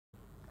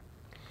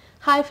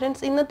Hi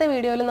friends, ഇന്നത്തെ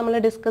വീഡിയോയിൽ നമ്മൾ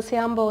ഡിസ്കസ്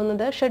ചെയ്യാൻ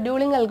പോകുന്നത്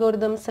ഷെഡ്യൂളിംഗ്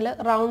അൽഗോരിതംസിൽ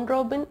റൗണ്ട്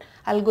റോബിൻ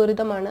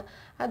അൽഗോരിതം ആണ്.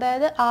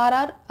 അതായത്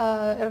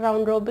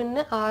റൗണ്ട്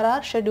റോബിന്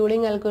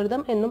ഷെഡ്യൂളിംഗ്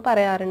അൽഗോരിതം എന്നും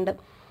പറയാറുണ്ട്.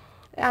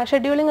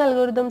 ഷെഡ്യൂളിംഗ്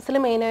അൽഗോരിതംസിൽ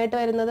മെയിൻ ആയിട്ട്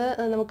വരുന്നത്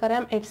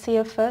നമുക്കറിയാം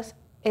FCFS,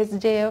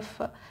 SJF,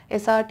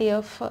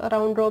 SRTF,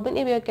 round Robin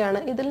ഇവയൊക്കെയാണ്.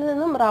 ഇതിൽ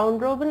നിന്നും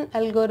റൗണ്ട് റോബിൻ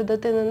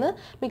അൽഗോരിതത്തിൽ നിന്ന്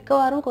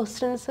മിക്കവാറും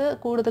ക്വസ്റ്റ്യൻസ്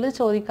കൂടുതൽ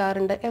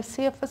ചോദിക്കാറുണ്ട്.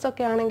 FCFS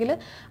ഒക്കെ ആണെങ്കിൽ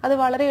അത്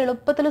വളരെ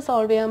എളുപ്പത്തിൽ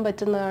സോൾവ് ചെയ്യാൻ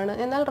പറ്റുന്നതാണ്.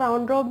 എന്നാൽ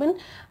റൗണ്ട് റോബിൻ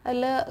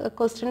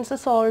ക്വസ്റ്റ്യൻസ്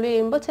സോൾവ്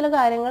ചെയ്യുമ്പോൾ ചില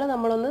കാര്യങ്ങൾ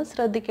നമ്മളൊന്ന്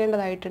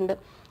ശ്രദ്ധിക്കേണ്ടതായിട്ടുണ്ട്.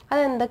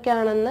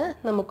 അതെന്തൊക്കെയാണെന്ന്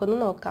നമുക്കൊന്ന്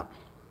നോക്കാം.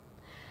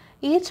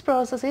 Each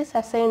process is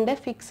assigned A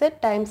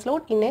fixed time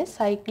slot in A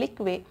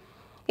cyclic വേ.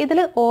 ഇതിൽ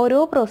ഓരോ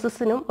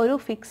പ്രോസസ്സിനും ഒരു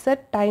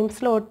ഫിക്സഡ് ടൈം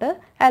സ്ലോട്ട്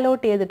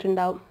അലോട്ട്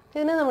ചെയ്തിട്ടുണ്ടാവും.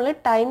 ഇതിനെ നമ്മൾ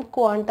ടൈം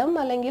ക്വാണ്ടം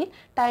അല്ലെങ്കിൽ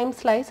ടൈം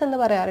സ്ലൈസ് എന്ന്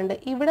പറയാറുണ്ട്.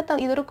 ഇവിടെ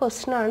ഇതൊരു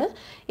ക്വസ്റ്റ്യൻ ആണ്.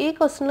 ഈ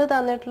ക്വസ്റ്റ്യനിൽ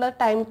തന്നിട്ടുള്ള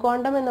ടൈം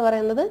ക്വാണ്ടം എന്ന്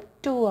പറയുന്നത്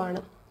 2 ആണ്.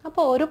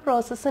 അപ്പോൾ ഒരു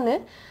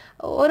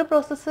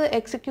പ്രോസസ്സ്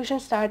എക്സിക്യൂഷൻ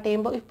സ്റ്റാർട്ട്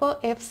ചെയ്യുമ്പോൾ ഇപ്പോൾ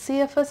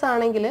FCFS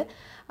ആണെങ്കിൽ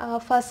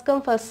ഫസ്റ്റ്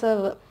കം ഫസ്റ്റ്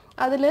സെർവ്,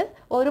 അതിൽ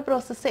ഒരു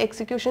പ്രോസസ്സ്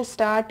എക്സിക്യൂഷൻ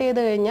സ്റ്റാർട്ട് ചെയ്ത്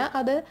കഴിഞ്ഞാൽ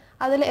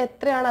അതിൽ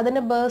എത്രയാണ്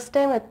അതിൻ്റെ ബേസ്റ്റ്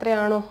ടൈം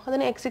എത്രയാണോ,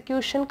 അതിന്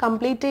എക്സിക്യൂഷൻ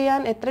കംപ്ലീറ്റ്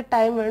ചെയ്യാൻ എത്ര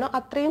ടൈം വേണോ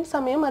അത്രയും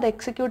സമയം അത്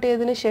എക്സിക്യൂട്ട്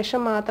ചെയ്തതിന്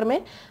ശേഷം മാത്രമേ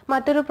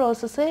മറ്റൊരു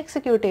പ്രോസസ്സ്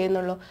എക്സിക്യൂട്ട്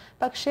ചെയ്യുന്നുള്ളൂ.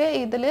 പക്ഷേ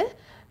ഇതിൽ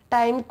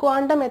ടൈം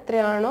ക്വാണ്ടം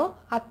എത്രയാണോ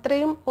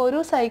അത്രയും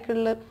ഒരു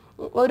സൈക്കിളിൽ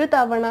ഒരു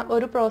തവണ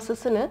ഒരു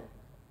പ്രോസസ്സിന്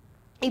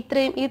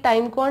ഇത്രയും ഈ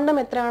ടൈം ക്വാണ്ടം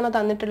എത്രയാണോ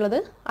തന്നിട്ടുള്ളത്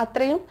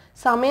അത്രയും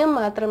സമയം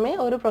മാത്രമേ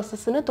ഒരു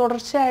പ്രോസസ്സിന്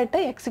തുടർച്ചയായിട്ട്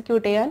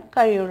എക്സിക്യൂട്ട് ചെയ്യാൻ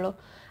കഴിയുള്ളൂ.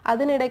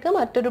 അതിനിടയ്ക്ക്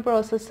മറ്റൊരു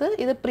പ്രോസസ്സ്,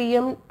 ഇത്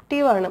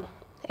പ്രിയംറ്റീവ് ആണ്.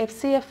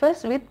 FCFS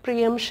വിത്ത്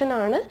പ്രിയംഷൻ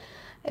ആണ്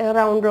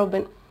റൗണ്ട്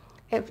റോബിൻ.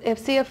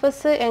 FCFS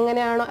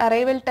എങ്ങനെയാണോ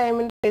അറൈവൽ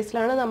ടൈമിൻ്റെ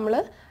ബേസിലാണ് നമ്മൾ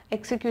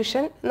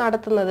എക്സിക്യൂഷൻ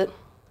നടത്തുന്നത്.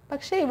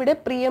 പക്ഷേ ഇവിടെ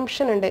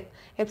പ്രിയംഷൻ ഉണ്ട്.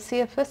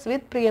 FCFS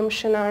വിത്ത്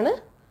പ്രിയംഷൻ ആണ്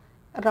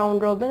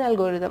റൗണ്ട് റോബിൻ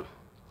അൽഗോരിതം.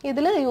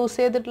 ഇതിൽ യൂസ്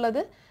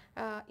ചെയ്തിട്ടുള്ളത്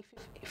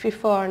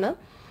FIFO ആണ്.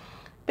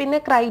 പിന്നെ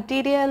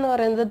ക്രൈറ്റീരിയ എന്ന്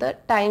പറയുന്നത്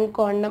ടൈം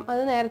ക്വാണ്ടം.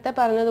 അത് നേരത്തെ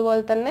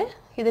പറഞ്ഞതുപോലെ തന്നെ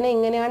ഇതിനെ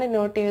ഇങ്ങനെയാണ്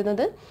നോട്ട്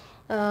ചെയ്യുന്നത്.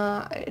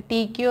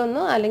 TQ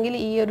എന്നോ അല്ലെങ്കിൽ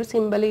ഈ ഒരു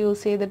സിമ്പൽ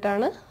യൂസ്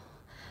ചെയ്തിട്ടാണ്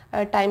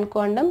ടൈം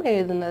ക്വാണ്ടം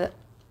എഴുതുന്നത്.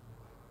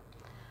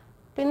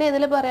 പിന്നെ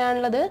ഇതിൽ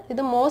പറയാനുള്ളത്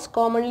ഇത് മോസ്റ്റ്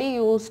കോമൺലി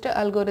യൂസ്ഡ്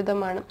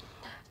അൽഗോരിതമാണ്.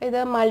 ഇത്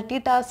മൾട്ടി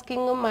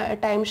ടാസ്കിങ്ങും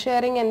ടൈം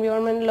ഷെയറിംഗ്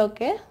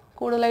എൻവയോൺമെൻറ്റിലൊക്കെ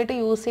കൂടുതലായിട്ട്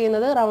യൂസ്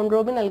ചെയ്യുന്നത് റൗണ്ട്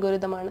റോബിൻ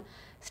അൽഗോരിതമാണ്.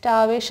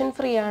 സ്റ്റാർവേഷൻ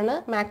ഫ്രീ ആണ്.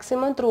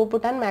 Maximum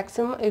throughput and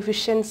maximum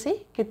efficiency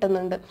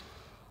കിട്ടുന്നുണ്ട്.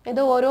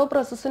 ഇത് ഓരോ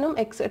പ്രോസസ്സിനും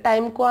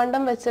ടൈം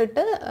ക്വാണ്ടം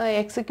വെച്ചിട്ട്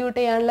എക്സിക്യൂട്ട്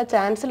ചെയ്യാനുള്ള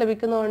ചാൻസ്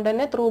ലഭിക്കുന്നതുകൊണ്ട്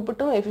തന്നെ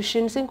ത്രൂപുട്ടും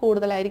എഫിഷ്യൻസിയും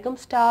കൂടുതലായിരിക്കും.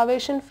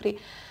 സ്റ്റാർവേഷൻ ഫ്രീ,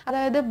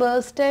 അതായത്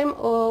ബേസ്റ്റ് ടൈം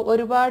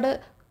ഒരുപാട്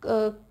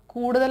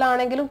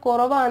കൂടുതലാണെങ്കിലും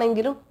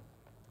കുറവാണെങ്കിലും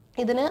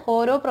ഇതിന്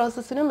ഓരോ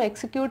പ്രോസസ്സിനും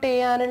എക്സിക്യൂട്ട്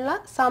ചെയ്യാനുള്ള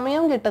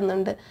സമയം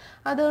കിട്ടുന്നുണ്ട്.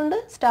 അതുകൊണ്ട്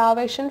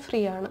സ്റ്റാർവേഷൻ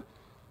ഫ്രീ ആണ്.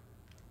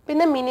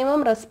 പിന്നെ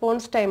മിനിമം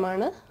റെസ്പോൺസ്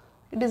ടൈമാണ്.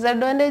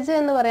 ഡിസഡ്വാൻറ്റേജ്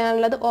എന്ന്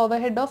പറയാനുള്ളത്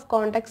ഓവർഹെഡ് ഓഫ്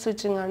കോൺടാക്ട്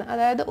സ്വിച്ചിങ് ആണ്.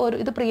 അതായത്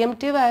ഇത്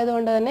പ്രിയംറ്റീവ്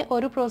ആയതുകൊണ്ട് തന്നെ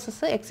ഒരു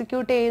പ്രോസസ്സ്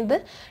എക്സിക്യൂട്ട് ചെയ്ത്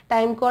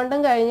ടൈം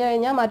ക്വാണ്ടം കഴിഞ്ഞു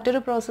കഴിഞ്ഞാൽ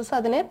മറ്റൊരു പ്രോസസ്സ്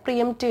അതിനെ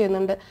പ്രിയംറ്റ്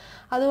ചെയ്യുന്നുണ്ട്.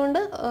 അതുകൊണ്ട്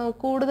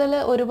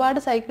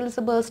ഒരുപാട്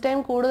സൈക്കിൾസ് ബേസ്റ്റ്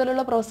ടൈം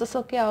കൂടുതലുള്ള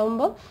പ്രോസസ്സൊക്കെ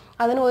ആകുമ്പോൾ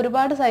അതിന്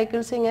ഒരുപാട്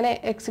സൈക്കിൾസ് ഇങ്ങനെ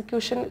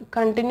എക്സിക്യൂഷൻ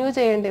കണ്ടിന്യൂ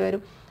ചെയ്യേണ്ടി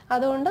വരും.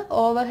 അതുകൊണ്ട്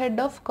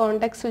ഓവർഹെഡ് ഓഫ്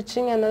കോൺടാക്ട്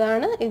സ്വിച്ചിങ്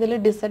എന്നതാണ് ഇതിൽ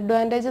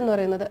ഡിസഡ്വാൻറ്റേജ് എന്ന്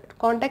പറയുന്നത്.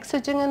 കോൺടാക്ട്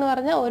സ്വിച്ചിങ് എന്ന്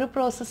പറഞ്ഞാൽ ഒരു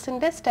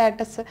പ്രോസസ്സിൻ്റെ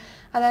സ്റ്റാറ്റസ്,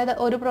 അതായത്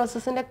ഒരു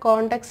പ്രോസസ്സിൻ്റെ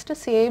കോൺടെക്സ്റ്റ്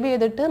സേവ്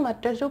ചെയ്തിട്ട്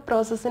മറ്റൊരു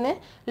പ്രോസസ്സിനെ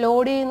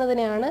ലോഡ്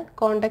ചെയ്യുന്നതിനെയാണ്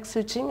കോൺടാക്ട്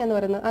സ്വിച്ചിങ് എന്ന്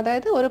പറയുന്നത്.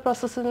 അതായത് ഒരു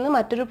പ്രോസസ്സിൽ നിന്ന്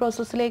മറ്റൊരു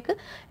പ്രോസസ്സിലേക്ക്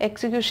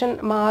എക്സിക്യൂഷൻ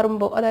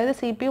മാറുമ്പോൾ, അതായത്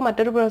CPU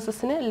മറ്റൊരു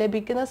പ്രോസസ്സിന്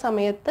ലഭിക്കുന്ന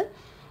സമയത്ത്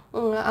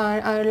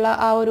ഉള്ള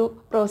ആ ഒരു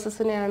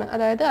പ്രോസസ്സിനെയാണ്,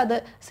 അതായത് അത്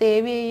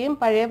സേവ് ചെയ്യുകയും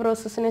പഴയ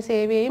പ്രോസസ്സിനെ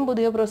സേവ് ചെയ്യുകയും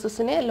പുതിയ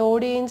പ്രോസസ്സിനെ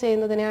ലോഡ് ചെയ്യുകയും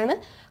ചെയ്യുന്നതിനെയാണ്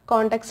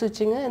കോൺടാക്ട്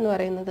സ്വിച്ചിങ് എന്ന്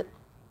പറയുന്നത്.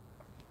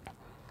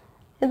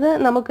 ഇത്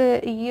നമുക്ക്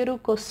ഈ ഒരു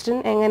ക്വസ്റ്റ്യൻ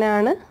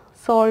എങ്ങനെയാണ്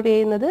സോൾവ്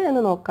ചെയ്യുന്നത്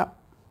എന്ന് നോക്കാം.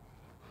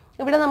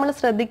 ഇവിടെ നമ്മൾ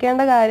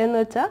ശ്രദ്ധിക്കേണ്ട കാര്യം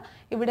എന്ന് വെച്ചാൽ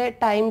ഇവിടെ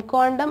ടൈം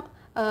ക്വാണ്ടം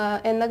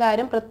എന്ന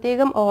കാര്യം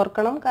പ്രത്യേകം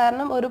ഓർക്കണം.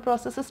 കാരണം ഒരു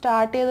പ്രോസസ്സ്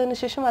സ്റ്റാർട്ട് ചെയ്തതിന്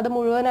ശേഷം അത്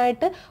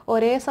മുഴുവനായിട്ട്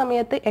ഒരേ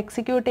സമയത്ത്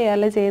എക്സിക്യൂട്ട്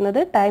ചെയ്യല്ല ചെയ്യുന്നത്.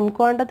 ടൈം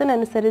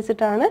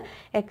ക്വാണ്ടത്തിനനുസരിച്ചിട്ടാണ്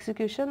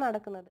എക്സിക്യൂഷൻ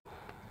നടക്കുന്നത്.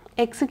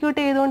 എക്സിക്യൂട്ട്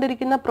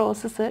ചെയ്തുകൊണ്ടിരിക്കുന്ന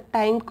പ്രോസസ്സ്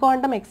ടൈം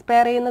ക്വാണ്ടം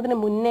എക്സ്പയർ ചെയ്യുന്നതിന്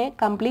മുന്നേ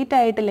കംപ്ലീറ്റ്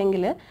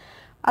ആയിട്ടില്ലെങ്കിൽ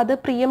അത്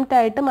പ്രിയംപ്റ്റ്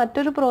ആയിട്ട്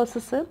മറ്റൊരു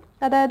പ്രോസസ്സ്,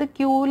 അതായത്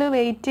ക്യൂവിൽ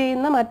വെയിറ്റ്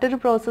ചെയ്യുന്ന മറ്റൊരു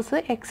പ്രോസസ്സ്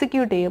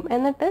എക്സിക്യൂട്ട് ചെയ്യും.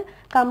 എന്നിട്ട്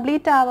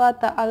കംപ്ലീറ്റ്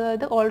ആവാത്ത,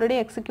 അതായത് ഓൾറെഡി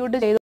എക്സിക്യൂട്ട്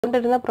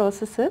ചെയ്തുകൊണ്ടിരുന്ന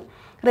പ്രോസസ്സ്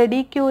റെഡി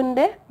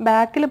ക്യൂവിൻ്റെ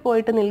ബാക്കിൽ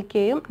പോയിട്ട്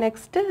നിൽക്കുകയും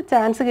നെക്സ്റ്റ്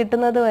ചാൻസ്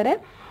കിട്ടുന്നത് വരെ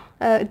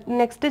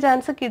നെക്സ്റ്റ്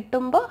ചാൻസ്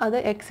കിട്ടുമ്പോൾ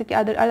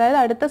അതായത്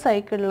അടുത്ത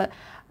സൈക്കിളിൽ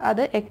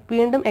അത്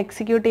വീണ്ടും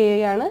എക്സിക്യൂട്ട്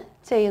ചെയ്യുകയാണ്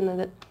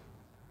ചെയ്യുന്നത്.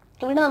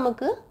 ഇവിടെ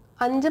നമുക്ക്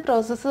 5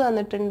 പ്രോസസ്സ്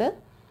തന്നിട്ടുണ്ട്.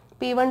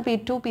 P1,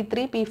 P2,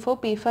 P3, P4,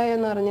 P5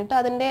 എന്ന് പറഞ്ഞിട്ട്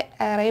അതിൻ്റെ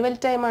അറൈവൽ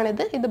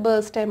ടൈമാണിത്. ഇത്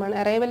ബേസ്റ്റ് ടൈമാണ്.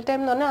 അറൈവൽ ടൈം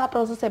എന്ന് പറഞ്ഞാൽ ആ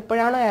പ്രോസസ്സ്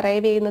എപ്പോഴാണോ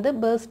അറൈവ് ചെയ്യുന്നത്.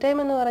 ബേസ്റ്റ് ടൈം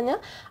എന്ന് പറഞ്ഞാൽ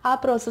ആ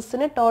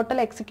പ്രോസസ്സിന് ടോട്ടൽ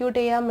എക്സിക്യൂട്ട്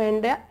ചെയ്യാൻ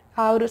വേണ്ട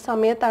ആ ഒരു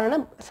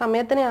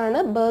സമയത്തിനെയാണ്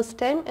ബേസ്റ്റ്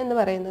ടൈം എന്ന്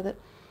പറയുന്നത്.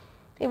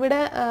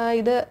 ഇവിടെ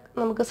ഇത്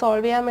നമുക്ക്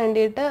സോൾവ് ചെയ്യാൻ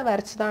വേണ്ടിയിട്ട്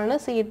വരച്ചതാണ്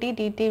CT,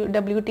 TT,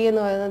 WT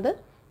എന്ന് പറയുന്നത്.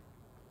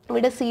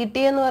 ഇവിടെ CT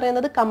എന്ന്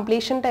പറയുന്നത്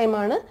കംപ്ലീഷൻ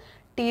ടൈമാണ്.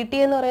 TT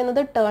എന്ന്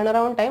പറയുന്നത് ടേൺ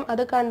അറൗണ്ട് ടൈം.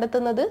 അത്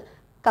കണ്ടെത്തുന്നത്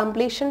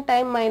completion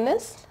time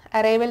minus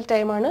arrival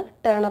time ആണ്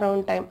ടേൺ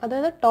അറൗണ്ട് ടൈം,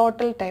 അതായത്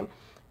ടോട്ടൽ ടൈം.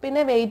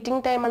 പിന്നെ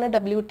വെയിറ്റിംഗ് ടൈമാണ്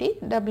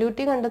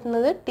WT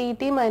കണ്ടെത്തുന്നത്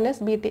TT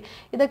മൈനസ് BT.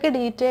 ഇതൊക്കെ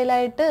ഡീറ്റെയിൽ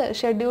ആയിട്ട്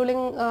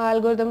ഷെഡ്യൂളിംഗ്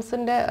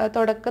ആൽഗോരിതംസിൻ്റെ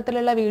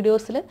തുടക്കത്തിലുള്ള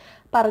വീഡിയോസിൽ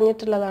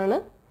പറഞ്ഞിട്ടുള്ളതാണ്.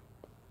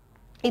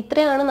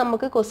 ഇത്രയാണ്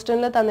നമുക്ക്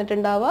ക്വസ്റ്റ്യനിൽ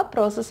തന്നിട്ടുണ്ടാവുക.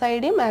 പ്രോസസ്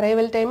ഐഡിയും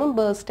അറൈവൽ ടൈമും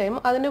ബേഴ്സ്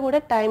ടൈമും, അതിൻ്റെ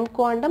കൂടെ ടൈം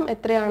ക്വാണ്ടം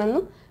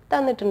എത്രയാണെന്നും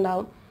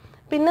തന്നിട്ടുണ്ടാവും.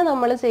 പിന്നെ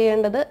നമ്മൾ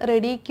ചെയ്യേണ്ടത്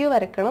റെഡി ക്യൂ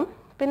വരയ്ക്കണം,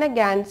 പിന്നെ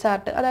ഗാൻറ്റ്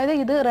ചാർട്ട്, അതായത്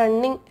ഇത്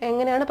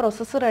എങ്ങനെയാണ്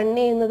പ്രോസസ്സ് റൺ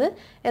ചെയ്യുന്നത്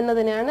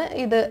എന്നതിനാണ്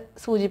ഇത്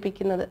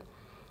സൂചിപ്പിക്കുന്നത്.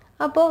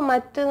 അപ്പോൾ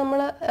മറ്റ് നമ്മൾ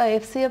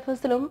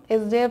FCFSലും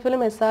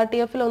SJFലും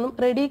SRTFലും ഒന്നും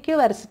റെഡി ക്യൂ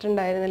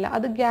വരച്ചിട്ടുണ്ടായിരുന്നില്ല.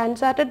 അത് ഗാൻറ്റ്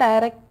ചാർട്ട്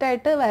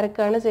ഡയറക്റ്റായിട്ട്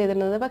വരക്കുകയാണ്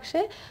ചെയ്തിരുന്നത്.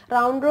 പക്ഷേ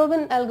റൗണ്ട്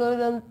റോബിൻ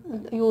അൽഗോരിതം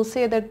യൂസ്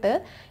ചെയ്തിട്ട്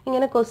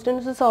ഇങ്ങനെ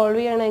ക്വസ്റ്റ്യൻസ് സോൾവ്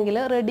ചെയ്യണമെങ്കിൽ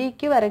റെഡി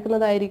ക്യൂ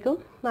വരയ്ക്കുന്നതായിരിക്കും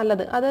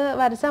നല്ലത്. അത്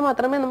വരച്ചാൽ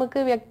മാത്രമേ നമുക്ക്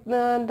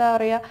എന്താ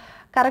പറയുക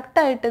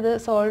കറക്റ്റായിട്ട് ഇത്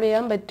സോൾവ്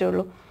ചെയ്യാൻ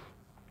പറ്റുള്ളൂ.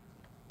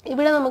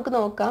 ഇവിടെ നമുക്ക്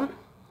നോക്കാം.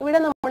 ഇവിടെ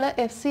നമ്മൾ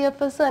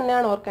FCFS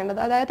തന്നെയാണ് ഓർക്കേണ്ടത്.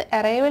 അതായത്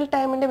അറൈവൽ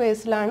ടൈമിൻ്റെ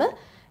ബേസിലാണ്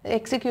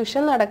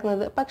എക്സിക്യൂഷൻ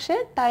നടക്കുന്നത്. പക്ഷേ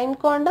ടൈം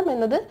ക്വാണ്ടം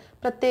എന്നത്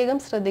പ്രത്യേകം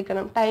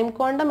ശ്രദ്ധിക്കണം. ടൈം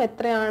ക്വാണ്ടം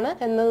എത്രയാണ്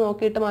എന്ന്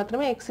നോക്കിയിട്ട്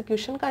മാത്രമേ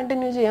എക്സിക്യൂഷൻ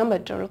കണ്ടിന്യൂ ചെയ്യാൻ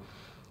പറ്റുള്ളൂ.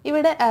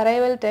 ഇവിടെ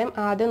അറൈവൽ ടൈം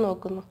ആദ്യം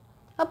നോക്കുന്നു.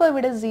 അപ്പോൾ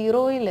ഇവിടെ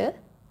 0യിൽ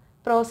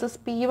പ്രോസസ്സ്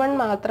P1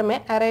 മാത്രമേ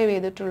അറൈവ്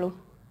ചെയ്തിട്ടുള്ളൂ.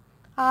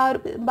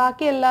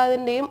 ബാക്കി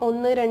എല്ലാതിൻ്റെയും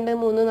 1, 2,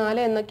 3,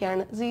 4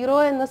 എന്നൊക്കെയാണ്. 0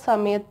 എന്ന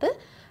സമയത്ത്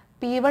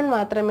P1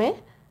 മാത്രമേ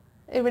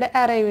ഇവിടെ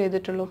അറൈവ്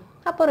ചെയ്തിട്ടുള്ളൂ.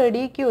 അപ്പോൾ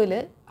റെഡി ക്യൂവിൽ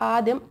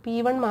ആദ്യം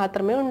P1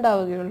 മാത്രമേ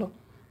ഉണ്ടാവുകയുള്ളൂ.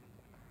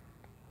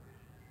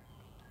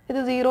 ഇത്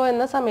 0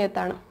 എന്ന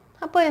സമയത്താണ്.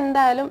 അപ്പോൾ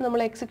എന്തായാലും നമ്മൾ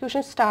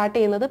എക്സിക്യൂഷൻ സ്റ്റാർട്ട്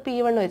ചെയ്യുന്നത്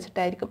P1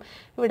 വെച്ചിട്ടായിരിക്കും.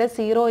 ഇവിടെ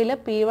 0യിൽ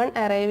P1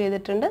 അറൈവ്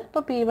ചെയ്തിട്ടുണ്ട്.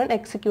 അപ്പോൾ P1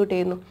 എക്സിക്യൂട്ട്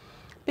ചെയ്യുന്നു.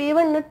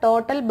 P1ന്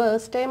ടോട്ടൽ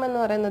ബേഴ്സ് ടൈം എന്ന്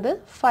പറയുന്നത്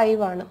 5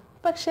 ആണ്.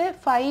 പക്ഷേ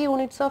 5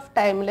 യൂണിറ്റ്സ് ഓഫ്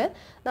ടൈമിൽ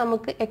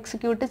നമുക്ക്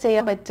എക്സിക്യൂട്ട്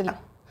ചെയ്യാൻ പറ്റില്ല.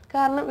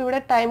 കാരണം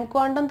ഇവിടെ ടൈം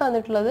ക്വാണ്ടം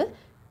തന്നിട്ടുള്ളത്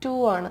 2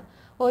 ആണ്.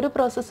 ഒരു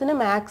പ്രോസസ്സിന്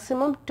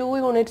മാക്സിമം 2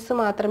 യൂണിറ്റ്സ്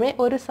മാത്രമേ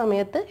ഒരു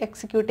സമയത്ത്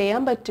എക്സിക്യൂട്ട്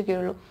ചെയ്യാൻ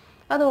പറ്റുകയുള്ളൂ.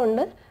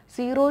 അതുകൊണ്ട്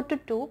 0 to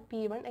 2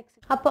 P1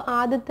 അപ്പോൾ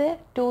ആദ്യത്തെ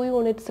 2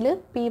 യൂണിറ്റ്സിൽ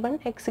P1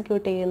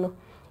 എക്സിക്യൂട്ട് ചെയ്യുന്നു.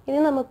 ഇനി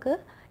നമുക്ക്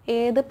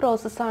ഏത്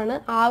പ്രോസസ്സാണ്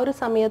ആ ഒരു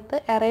സമയത്ത്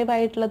അറൈവ്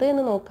ആയിട്ടുള്ളത്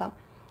എന്ന് നോക്കാം.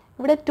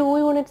 ഇവിടെ 2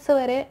 യൂണിറ്റ്സ്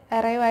വരെ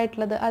അറൈവ്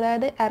ആയിട്ടുള്ളത്,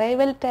 അതായത്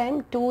അറൈവൽ ടൈം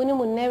 2ന്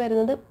മുന്നേ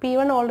വരുന്നത്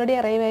P1 ഓൾറെഡി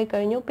അറൈവ് ആയി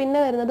കഴിഞ്ഞു.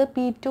 പിന്നെ വരുന്നത്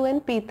P2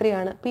 and P3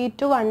 ആണ്.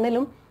 P2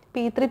 1ലും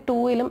P3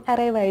 2ലും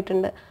അറൈവ്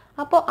ആയിട്ടുണ്ട്.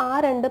 അപ്പോൾ ആ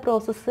 2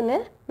 പ്രോസസ്സിനെ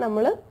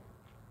നമ്മൾ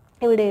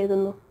ഇവിടെ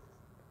എഴുതുന്നു,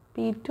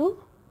 P2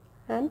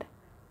 and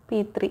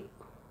P3.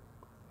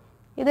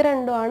 ഇത്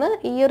രണ്ടുമാണ്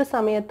ഈ ഒരു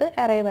സമയത്ത്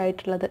അറൈവ്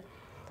ആയിട്ടുള്ളത്.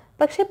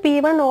 പക്ഷേ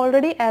P1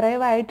 ഓൾറെഡി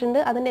അറൈവ് ആയിട്ടുണ്ട്,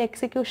 അതിൻ്റെ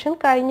എക്സിക്യൂഷൻ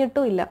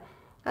കഴിഞ്ഞിട്ടുമില്ല.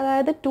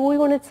 അതായത് 2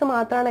 യൂണിറ്റ്സ്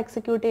മാത്രമാണ്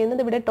എക്സിക്യൂട്ട്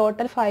ചെയ്യുന്നത്. ഇവിടെ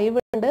ടോട്ടൽ 5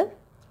 ഉണ്ട്,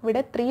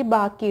 ഇവിടെ 3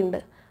 ബാക്കിയുണ്ട്.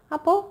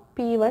 അപ്പോൾ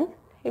P1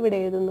 ഇവിടെ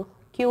എഴുതുന്നു.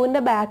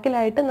 ക്യൂവിൻ്റെ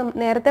ബാക്കിലായിട്ട്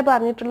നേരത്തെ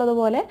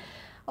പറഞ്ഞിട്ടുള്ളതുപോലെ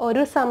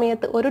ഒരു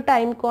സമയത്ത് ഒരു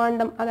ടൈം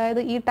ക്വാണ്ടം, അതായത്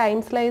ഈ ടൈം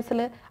സ്ലൈസിൽ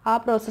ആ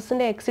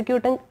പ്രോസസ്സിൻ്റെ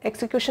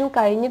എക്സിക്യൂഷൻ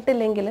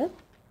കഴിഞ്ഞിട്ടില്ലെങ്കിൽ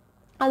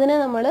അതിനെ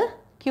നമ്മൾ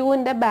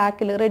ക്യൂവിൻ്റെ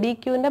ബാക്കിൽ, റെഡി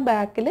ക്യൂവിൻ്റെ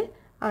ബാക്കിൽ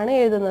ആണ്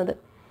എഴുതുന്നത്.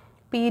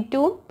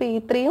 P2ഉം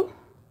P3യും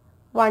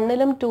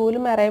 1ലും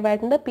 2ലും അറൈവ്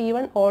ആയിട്ടുണ്ട്.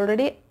 P1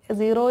 ഓൾറെഡി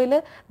 0യിൽ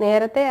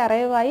നേരത്തെ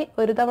അറൈവായി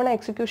ഒരു തവണ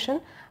എക്സിക്യൂഷൻ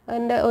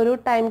ഒരു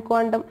ടൈം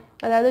ക്വാണ്ടം,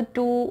 അതായത്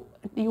 2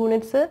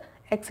 യൂണിറ്റ്സ്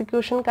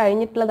എക്സിക്യൂഷൻ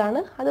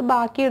കഴിഞ്ഞിട്ടുള്ളതാണ്. അത്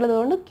ബാക്കിയുള്ളത്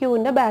കൊണ്ട്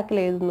ക്യൂവിൻ്റെ ബാക്കിൽ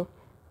എഴുതുന്നു.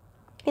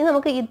 ഇനി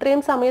നമുക്ക് ഇത്രയും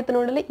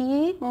സമയത്തിനുള്ളിൽ ഈ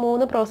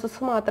 3 പ്രോസസ്സ്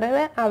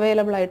മാത്രമേ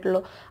അവൈലബിൾ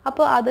ആയിട്ടുള്ളൂ.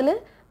 അപ്പോൾ അതിൽ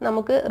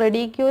നമുക്ക്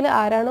റെഡി ക്യൂവിൽ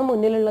ആരാണോ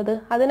മുന്നിലുള്ളത്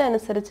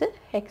അതിനനുസരിച്ച്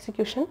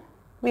എക്സിക്യൂഷൻ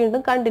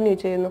വീണ്ടും കണ്ടിന്യൂ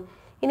ചെയ്യുന്നു.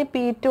 ഇനി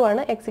P2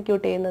 ആണ്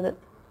എക്സിക്യൂട്ട് ചെയ്യുന്നത്.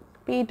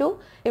 P2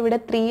 ഇവിടെ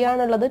 3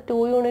 ആണുള്ളത്. 2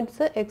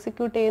 യൂണിറ്റ്സ്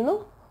എക്സിക്യൂട്ട് ചെയ്യുന്നു.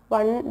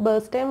 1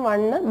 ബേഴ്സ് ടൈം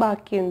 1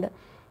 ബാക്കിയുണ്ട്.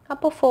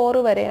 അപ്പോൾ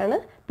 4 വരെയാണ്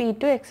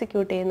P2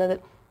 എക്സിക്യൂട്ട് ചെയ്യുന്നത്.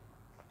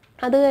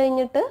 അത്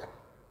കഴിഞ്ഞിട്ട്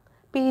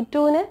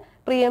P2നെ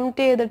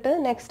പ്രിയംപ്റ്റ് ചെയ്തിട്ട്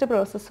നെക്സ്റ്റ്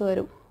പ്രോസസ്സ്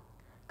വരും.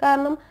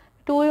 കാരണം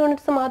 2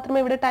 യൂണിറ്റ്സ് മാത്രമേ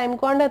ഇവിടെ ടൈം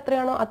ക്വാണ്ടം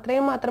എത്രയാണോ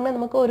അത്രയും മാത്രമേ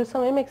നമുക്ക് ഒരു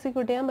സമയം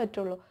എക്സിക്യൂട്ട് ചെയ്യാൻ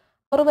പറ്റുള്ളൂ.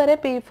 4 വരെ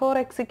P4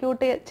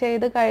 എക്സിക്യൂട്ട്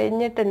ചെയ്ത്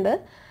കഴിഞ്ഞിട്ടുണ്ട്.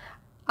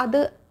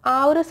 അത് ആ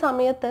ഒരു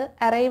സമയത്ത്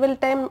അറൈവൽ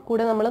ടൈം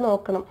കൂടെ നമ്മൾ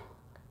നോക്കണം.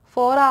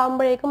 4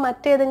 ആകുമ്പോഴേക്കും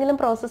മറ്റേതെങ്കിലും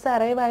പ്രോസസ്സ്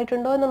അറൈവ്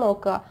ആയിട്ടുണ്ടോ എന്ന്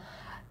നോക്കുക.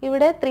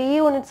 ഇവിടെ 3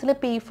 യൂണിറ്റ്സിൽ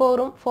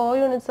P4ഉം 4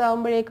 യൂണിറ്റ്സ്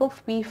ആകുമ്പോഴേക്കും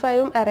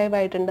P5ഉം അറൈവ്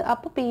ആയിട്ടുണ്ട്.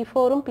 അപ്പോൾ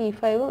P4ഉം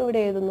P5ഉം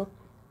ഇവിടെ എഴുതുന്നു,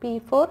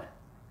 P4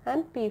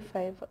 and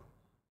P5.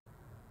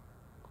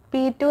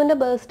 P2ൻ്റെ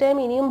birds time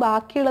ഇനിയും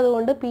ബാക്കിയുള്ളത്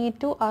കൊണ്ട്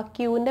P2 ആ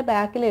ക്യൂവിൻ്റെ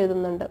ബാക്കിൽ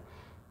എഴുതുന്നുണ്ട്.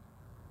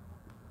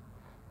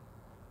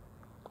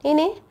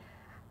 ഇനി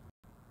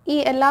ഈ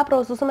എല്ലാ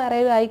പ്രോസസ്സും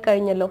അറൈവ് ആയി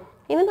കഴിഞ്ഞല്ലോ.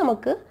 ഇനി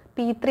നമുക്ക്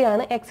P3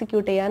 ആണ്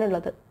എക്സിക്യൂട്ട്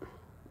ചെയ്യാനുള്ളത്.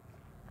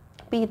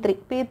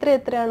 P3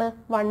 എത്രയാണ്?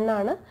 1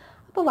 ആണ്.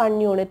 അപ്പോൾ 1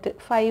 യൂണിറ്റ്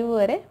 5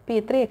 വരെ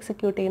P3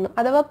 എക്സിക്യൂട്ട് ചെയ്യുന്നു.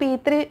 അഥവാ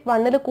P3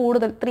 1ൽ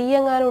കൂടുതൽ 3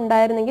 എങ്ങാനും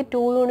ഉണ്ടായിരുന്നെങ്കിൽ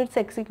 2 യൂണിറ്റ്സ്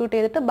എക്സിക്യൂട്ട്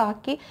ചെയ്തിട്ട്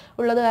ബാക്കി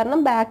ഉള്ളത് കാരണം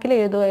ബാക്കിൽ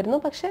എഴുതുമായിരുന്നു.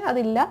 പക്ഷേ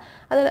അതില്ല,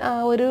 അത്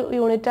 1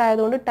 യൂണിറ്റ്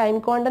ആയതുകൊണ്ട് ടൈം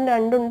ക്വാണ്ടം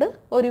 2 ഉണ്ട്,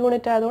 1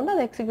 യൂണിറ്റ് ആയതുകൊണ്ട്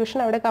അത്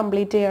എക്സിക്യൂഷൻ അവിടെ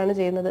കംപ്ലീറ്റ് ചെയ്യുകയാണ്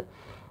ചെയ്യുന്നത്.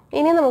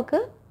 ഇനി നമുക്ക്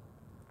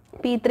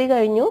P3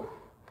 കഴിഞ്ഞു.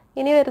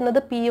 ഇനി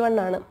വരുന്നത് P1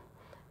 ആണ്.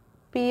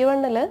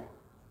 P1ൽ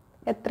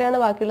എത്രയാണ്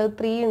ബാക്കിയുള്ളത്?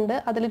 3 ഉണ്ട്.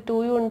 അതിൽ 2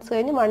 യൂണിറ്റ്സ്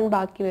കഴിഞ്ഞ് 1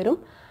 ബാക്കി വരും.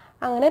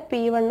 അങ്ങനെ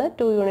P1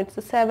 2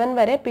 യൂണിറ്റ്സ് 7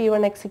 വരെ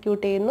P1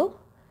 എക്സിക്യൂട്ട് ചെയ്യുന്നു.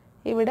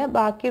 ഇവിടെ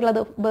ബാക്കിയുള്ളത്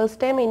ബേസ്റ്റ്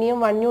ടൈം ഇനിയും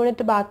 1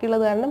 യൂണിറ്റ്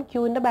ബാക്കിയുള്ളത് കാരണം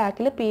ക്യൂവിൻ്റെ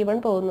ബാക്കിൽ P1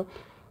 പോകുന്നു.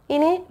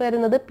 ഇനി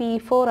വരുന്നത്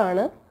P4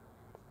 ആണ്.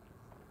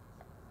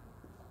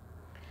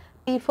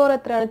 P4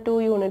 എത്രയാണ്? 2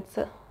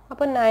 യൂണിറ്റ്സ്.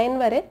 അപ്പോൾ 9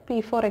 വരെ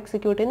P4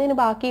 എക്സിക്യൂട്ട് ചെയ്യുന്നു. ഇനി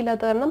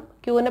ബാക്കിയില്ലാത്ത കാരണം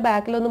ക്യൂവിൻ്റെ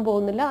ബാക്കിലൊന്നും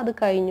പോകുന്നില്ല, അത്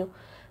കഴിഞ്ഞു.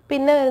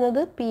 പിന്നെ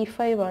വരുന്നത്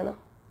P5 ആണ്.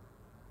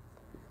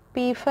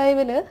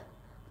 P5ൽ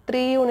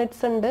 3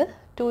 യൂണിറ്റ്സ് ഉണ്ട്.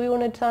 2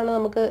 യൂണിറ്റ്സ് ആണ്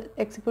നമുക്ക്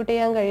എക്സിക്യൂട്ട്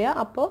ചെയ്യാൻ കഴിയുക.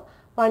 അപ്പോൾ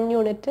 1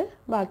 യൂണിറ്റ്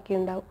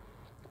ബാക്കിയുണ്ടാവും.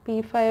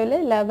 P5ൽ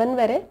 11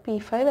 വരെ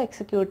P5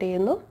 എക്സിക്യൂട്ട്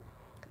ചെയ്യുന്നു.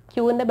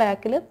 ക്യൂവിൻ്റെ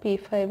ബാക്കിൽ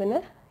P5ന്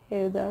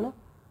എഴുതാണ്.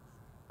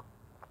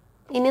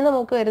 ഇനി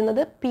നമുക്ക്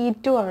വരുന്നത്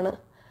P2 ആണ്.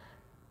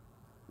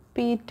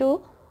 P2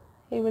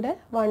 ഇവിടെ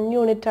 1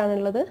 യൂണിറ്റ്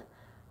ആണുള്ളത്.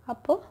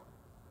 അപ്പോൾ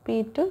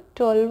P2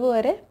 12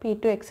 വരെ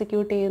P2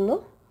 എക്സിക്യൂട്ട് ചെയ്യുന്നു.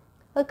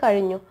 അത്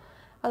കഴിഞ്ഞു.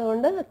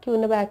 അതുകൊണ്ട്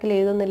ക്യൂവിൻ്റെ ബാക്കിൽ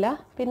എഴുതുന്നില്ല.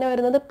 പിന്നെ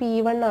വരുന്നത്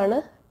P1 ആണ്.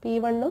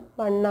 P1ഉം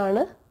 1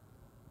 ആണ്.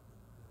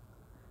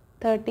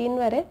 13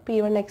 വരെ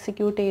P1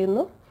 എക്സിക്യൂട്ട്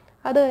ചെയ്യുന്നു.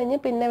 അത് കഴിഞ്ഞ്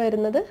പിന്നെ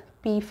വരുന്നത്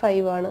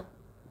P5 ആണ്.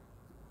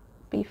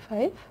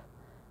 P5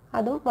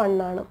 അതും 1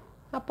 ആണ്.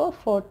 അപ്പോൾ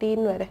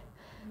 14 വരെ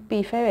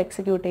P5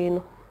 എക്സിക്യൂട്ട്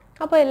ചെയ്യുന്നു.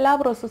 അപ്പോൾ എല്ലാ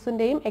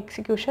പ്രോസസ്സിൻ്റെയും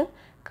എക്സിക്യൂഷൻ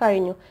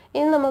കഴിഞ്ഞു.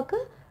 ഇനി നമുക്ക്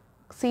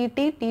CT,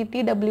 TT,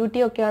 WT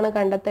ഒക്കെയാണ്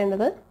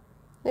കണ്ടെത്തേണ്ടത്.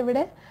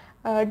 ഇവിടെ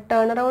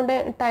ടേൺ അറൗണ്ട്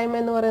ടൈം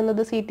എന്ന്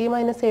പറയുന്നത് CT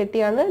 - AT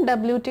ആണ്.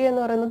 WT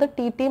എന്ന് പറയുന്നത്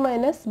TT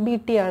 -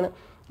 BT ആണ്.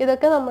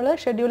 ഇതൊക്കെ നമ്മൾ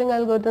ഷെഡ്യൂളിംഗ്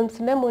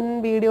അൽഗോരിതംസിൻ്റെ മുൻ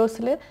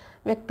വീഡിയോസിൽ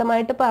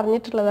വ്യക്തമായിട്ട്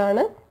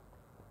പറഞ്ഞിട്ടുള്ളതാണ്.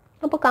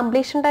 അപ്പോൾ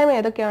കംപ്ലീഷൻ ടൈം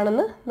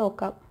ഏതൊക്കെയാണെന്ന്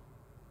നോക്കാം.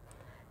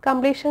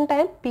 കംപ്ലീഷൻ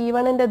ടൈം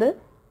P1ൻ്റെത്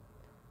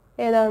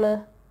ഏതാണ്?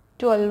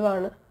 12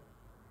 ആണ്.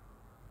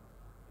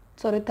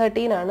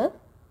 13 ആണ്.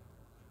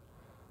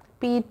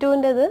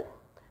 P2ൻ്റെത്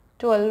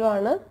 12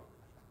 ആണ്.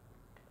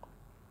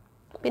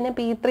 പിന്നെ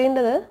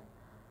P3ൻ്റെത്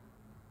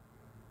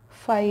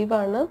 5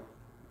 ആണ്.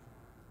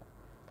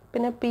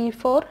 പിന്നെ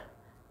P4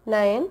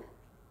 9,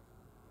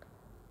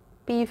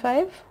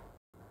 P5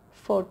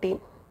 14.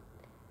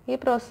 ഈ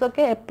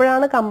പ്രോസസ്സൊക്കെ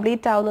എപ്പോഴാണ്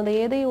കംപ്ലീറ്റ് ആവുന്നത്,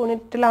 ഏത്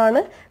യൂണിറ്റിലാണ്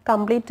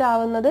കംപ്ലീറ്റ്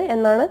ആവുന്നത്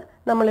എന്നാണ്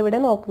നമ്മളിവിടെ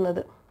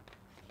നോക്കുന്നത്.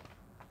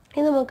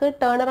 ഇനി നമുക്ക്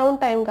ടേൺ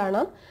അറൗണ്ട് ടൈം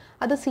കാണാം.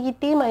 അത്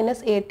CT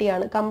 - AT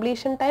ആണ്.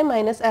 Completion time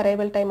minus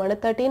arrival time ആണ്.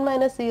 13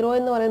 - 0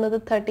 എന്ന് പറയുന്നത്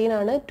 13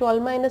 ആണ്.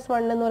 12 -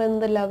 1 എന്ന്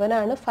പറയുന്നത് 11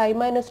 ആണ്.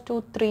 5 - 2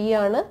 3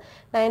 ആണ്.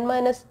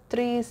 9 -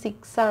 3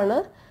 6 ആണ്.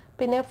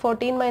 പിന്നെ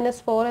 14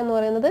 - 4 എന്ന്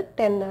പറയുന്നത്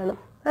 10 ആണ്.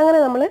 അങ്ങനെ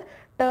നമ്മൾ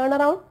ടേൺ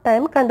അറൗണ്ട്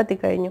ടൈം കണ്ടെത്തി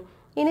കഴിഞ്ഞു.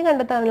 ഇനി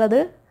കണ്ടെത്താനുള്ളത്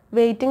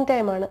വെയിറ്റിംഗ്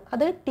ടൈമാണ്.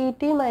 അത്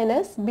TT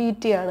 -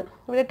 BT ആണ്.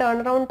 ഇവിടെ ടേൺ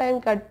അറൗണ്ട് ടൈം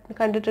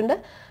കണ്ടിട്ടുണ്ട്.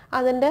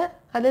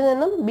 അതിൽ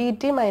നിന്നും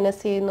BT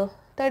മൈനസ് ചെയ്യുന്നു.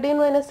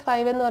 13 -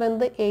 5 എന്ന്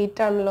പറയുന്നത് 8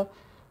 ആണല്ലോ.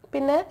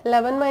 പിന്നെ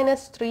 11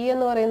 - 3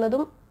 എന്ന്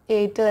പറയുന്നതും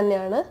 8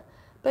 തന്നെയാണ്.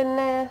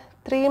 പിന്നെ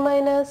 3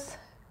 -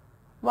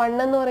 1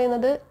 എന്ന്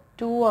പറയുന്നത്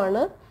 2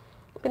 ആണ്.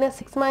 പിന്നെ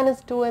 6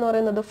 - 2 എന്ന്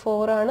പറയുന്നത്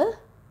 4 ആണ്.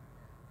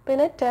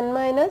 പിന്നെ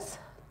 10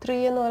 - 3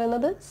 എന്ന്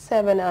പറയുന്നത്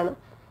 7 ആണ്.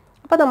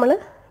 അപ്പോൾ നമ്മൾ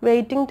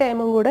വെയിറ്റിംഗ്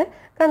ടൈമും കൂടെ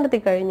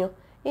കണ്ടെത്തി കഴിഞ്ഞു.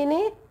 ഇനി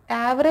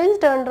ആവറേജ്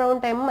ടേൺ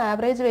അറൗണ്ട് ടൈമും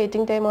ആവറേജ്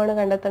വെയിറ്റിംഗ് ടൈമാണ്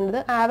കണ്ടെത്തേണ്ടത്.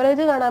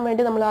 ആവറേജ് കാണാൻ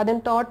വേണ്ടി നമ്മൾ ആദ്യം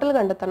ടോട്ടൽ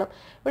കണ്ടെത്തണം.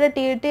 ഇവിടെ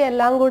TT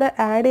എല്ലാം കൂടെ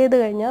ആഡ് ചെയ്ത്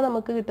കഴിഞ്ഞാൽ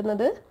നമുക്ക്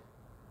കിട്ടുന്നത്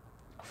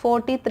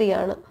 43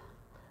 ആണ്.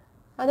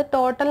 അത്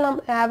ടോട്ടൽ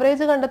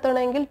ആവറേജ്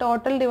കണ്ടെത്തണമെങ്കിൽ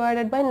total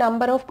divided by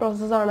number of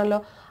process ആണല്ലോ.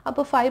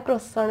 അപ്പോൾ 5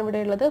 പ്രോസസ്സാണ്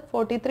ഇവിടെ ഉള്ളത്.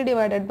 43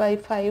 ഡിവൈഡഡ് ബൈ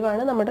 5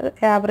 ആണ് നമ്മുടെ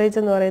ആവറേജ്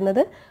എന്ന്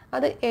പറയുന്നത്.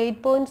 അത്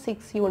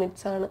 8.6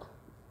 യൂണിറ്റ്സ് ആണ്.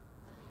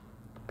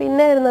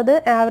 പിന്നെ വരുന്നത്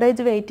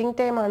ആവറേജ് വെയിറ്റിംഗ്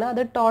ടൈം ആണ്.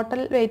 അത് ടോട്ടൽ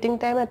വെയിറ്റിംഗ്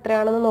ടൈം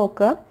എത്രയാണെന്ന്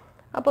നോക്കുക.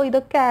 അപ്പോൾ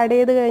ഇതൊക്കെ ആഡ്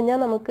ചെയ്ത് കഴിഞ്ഞാൽ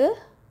നമുക്ക്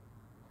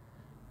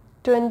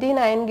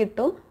 29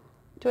 കിട്ടും.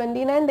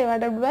 29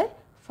 ഡിവൈഡഡ് ബൈ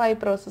 5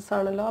 പ്രോസസ്സ്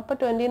ആണല്ലോ. അപ്പോൾ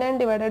 29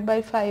 ഡിവൈഡഡ് ബൈ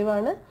 5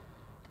 ആണ്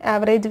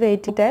ആവറേജ്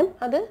വെയിറ്റിംഗ് ടൈം.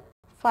 അത്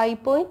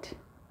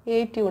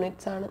 5.8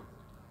 യൂണിറ്റ്സ് ആണ്.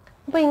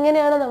 അപ്പോൾ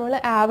ഇങ്ങനെയാണ് നമ്മൾ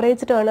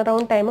ആവറേജ് ടേൺ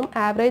അറൗണ്ട് ടൈമും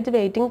ആവറേജ്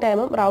വെയിറ്റിംഗ്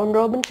ടൈമും റൗണ്ട്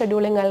റോബിൻ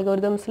ഷെഡ്യൂളിംഗ്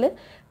അൽഗോരിതംസിൽ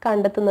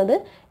കണ്ടെത്തുന്നത്.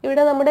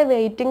 ഇവിടെ നമ്മുടെ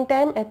വെയിറ്റിംഗ്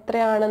ടൈം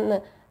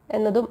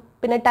എന്നതും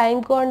പിന്നെ ടൈം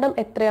ക്വാണ്ടം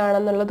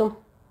എത്രയാണെന്നുള്ളതും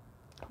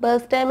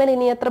ബേസ്റ്റ് ടൈമിൽ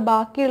ഇനി എത്ര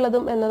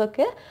ബാക്കിയുള്ളതും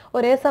എന്നതൊക്കെ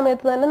ഒരേ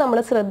സമയത്ത് തന്നെ നമ്മൾ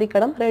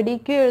ശ്രദ്ധിക്കണം. റെഡി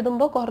ക്യൂ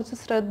എഴുതുമ്പോൾ കുറച്ച്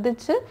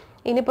ശ്രദ്ധിച്ച്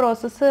ഇനി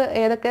പ്രോസസ്സ്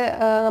ഏതൊക്കെ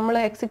നമ്മൾ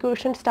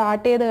എക്സിക്യൂഷൻ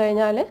സ്റ്റാർട്ട് ചെയ്ത്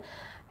കഴിഞ്ഞാൽ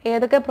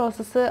ഏതൊക്കെ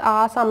പ്രോസസ്സ് ആ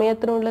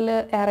സമയത്തിനുള്ളിൽ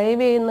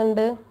അറൈവ്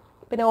ചെയ്യുന്നുണ്ട്,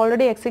 പിന്നെ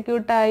ഓൾറെഡി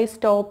എക്സിക്യൂട്ടായി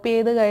സ്റ്റോപ്പ്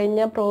ചെയ്ത്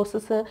കഴിഞ്ഞ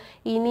പ്രോസസ്സ്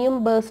ഇനിയും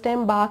ബേസ്റ്റ്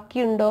ടൈം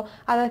ബാക്കിയുണ്ടോ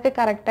അതൊക്കെ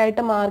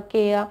കറക്റ്റായിട്ട് മാർക്ക്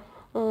ചെയ്യുക.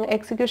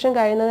 എക്സിക്യൂഷൻ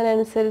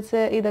കഴിയുന്നതിനനുസരിച്ച്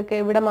ഇതൊക്കെ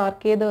ഇവിടെ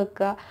മാർക്ക് ചെയ്ത്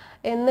വെക്കുക.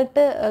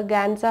 എന്നിട്ട്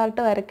ഗാൻ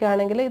ചാർട്ട്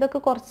വരയ്ക്കുകയാണെങ്കിൽ ഇതൊക്കെ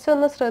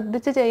കുറച്ചൊന്ന്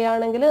ശ്രദ്ധിച്ച്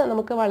ചെയ്യുകയാണെങ്കിൽ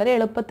നമുക്ക് വളരെ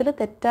എളുപ്പത്തിൽ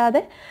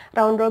തെറ്റാതെ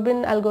റൗണ്ട് റോബിൻ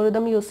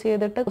അൽഗോരിതം യൂസ്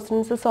ചെയ്തിട്ട്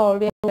ക്വസ്റ്റ്യൻസ്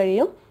സോൾവ് ചെയ്യാൻ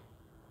കഴിയും.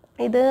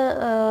 ഇത്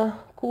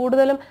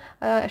കൂടുതലും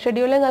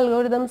ഷെഡ്യൂളിംഗ്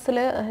അൽഗോരിതംസിൽ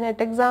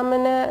നെറ്റ്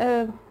എക്സാമിന്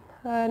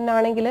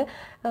ആണെങ്കിൽ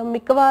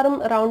മിക്കവാറും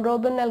റൗണ്ട്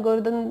റോബിൻ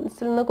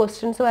അൽഗോരിതംസിൽ നിന്ന്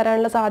ക്വസ്റ്റ്യൻസ്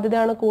വരാനുള്ള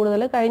സാധ്യതയാണ്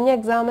കൂടുതൽ. കഴിഞ്ഞ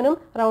എക്സാമിനും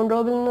റൗണ്ട്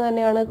റോബിൽ നിന്ന്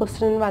തന്നെയാണ്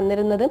ക്വസ്റ്റ്യൻ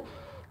വന്നിരുന്നത്.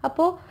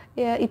 അപ്പോൾ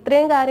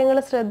ഇത്രയും കാര്യങ്ങൾ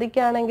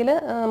ശ്രദ്ധിക്കുകയാണെങ്കിൽ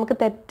നമുക്ക്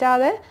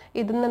തെറ്റാതെ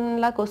ഇതിൽ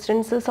നിന്നുള്ള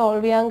ക്വസ്റ്റ്യൻസ്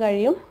സോൾവ് ചെയ്യാൻ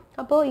കഴിയും.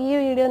 അപ്പോൾ ഈ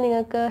വീഡിയോ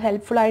നിങ്ങൾക്ക്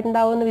ഹെൽപ്ഫുൾ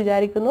ആയിട്ടുണ്ടാവുമെന്ന്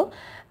വിചാരിക്കുന്നു.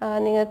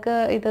 നിങ്ങൾക്ക്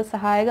ഇത്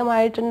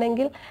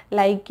സഹായകമായിട്ടുണ്ടെങ്കിൽ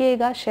ലൈക്ക്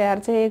ചെയ്യുക, ഷെയർ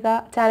ചെയ്യുക,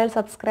 ചാനൽ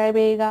സബ്സ്ക്രൈബ്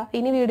ചെയ്യുക.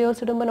 ഇനി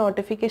വീഡിയോസ് ഇടുമ്പോൾ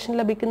നോട്ടിഫിക്കേഷൻ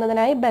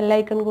ലഭിക്കുന്നതിനായി ബെൽ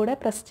ഐക്കൺ കൂടെ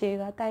പ്രസ്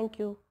ചെയ്യുക. താങ്ക്